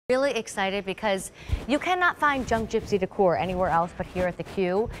Really excited because you cannot find Junk Gypsy decor anywhere else but here at the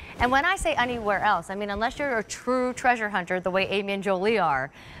Q. And when I say anywhere else, I mean unless you're a true treasure hunter the way Amy and Jolie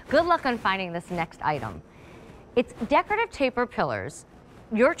are, good luck on finding this next item. It's decorative taper pillars,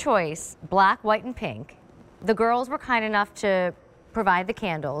 your choice, black, white, and pink. The girls were kind enough to provide the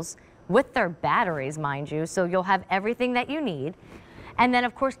candles with their batteries, mind you, so you'll have everything that you need. And then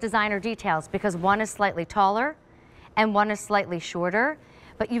of course designer details, because one is slightly taller and one is slightly shorter.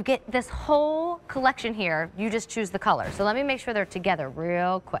 But you get this whole collection here, you just choose the color. So let me make sure they're together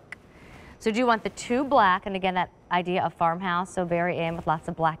real quick. So do you want the two black, and again that idea of farmhouse, so very in with lots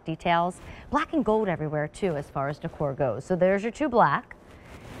of black details. Black and gold everywhere too as far as decor goes. So there's your two black.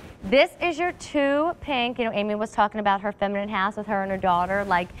 This is your two pink. You know, Amy was talking about her feminine house with her and her daughter.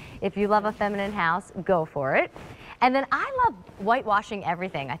 Like, if you love a feminine house, go for it. And then I love whitewashing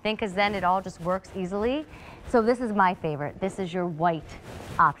everything, I think, because then it all just works easily. So this is my favorite. This is your white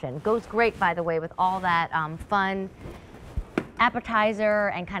option. Goes great, by the way, with all that fun appetizer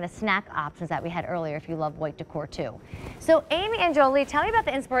and kind of snack options that we had earlier if you love white decor too. So Amy and Jolie, tell me about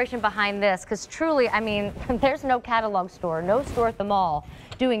the inspiration behind this, because truly, I mean, there's no catalog store, no store at the mall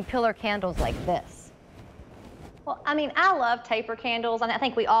doing pillar candles like this. Well, I mean, I love taper candles. I mean, I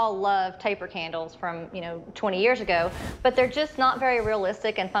think we all love taper candles from, 20 years ago, but they're just not very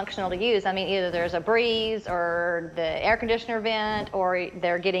realistic and functional to use. I mean, either there's a breeze or the air conditioner vent, or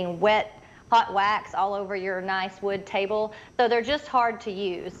they're getting wet, hot wax all over your nice wood table. So they're just hard to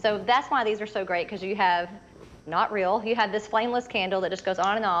use. So that's why these are so great, because you have, not real, you have this flameless candle that just goes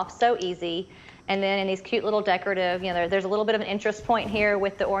on and off, so easy. And then in these cute little decorative, there's a little bit of an interest point here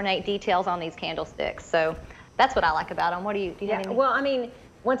with the ornate details on these candlesticks. So that's what I like about them. What do you have any? Well, I mean,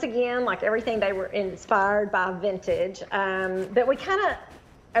 once again, like everything, they were inspired by vintage, but we kind of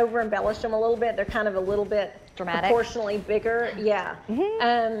over embellished them a little bit. They're kind of a little bit dramatic, proportionally bigger. Yeah.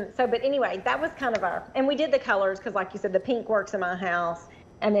 So, but anyway, that was kind of our, and we did the colors because, like you said, the pink works in my house,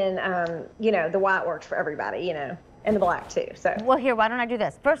 and then the white works for everybody, and the black too. So well, here, why don't I do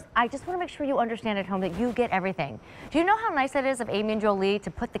this first? I just want to make sure you understand at home that you get everything. Do you know how nice it is of Amy and Jolie to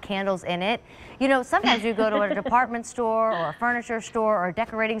put the candles in it? Sometimes you go to a department store or a furniture store or a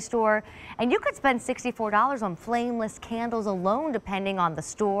decorating store, and you could spend $64 on flameless candles alone, depending on the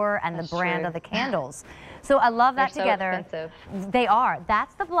store and the brand of the candles. So I love that together. Expensive. They are.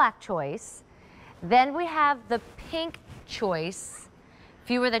 That's the black choice. Then we have the pink choice.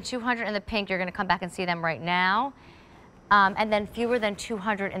 Fewer than 200 in the pink. You're going to come back and see them right now. And then fewer than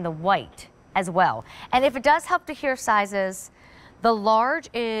 200 in the white as well. And if it does help to hear sizes, the large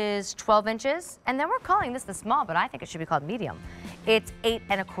is 12 inches, and then we're calling this the small, but I think it should be called medium. It's 8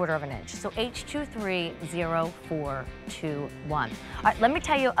 1/4 of an inch, so H230421. All right, let me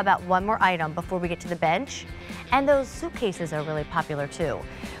tell you about one more item before we get to the bench, and those suitcases are really popular too.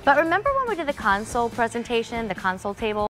 But remember when we did the console presentation, the console table?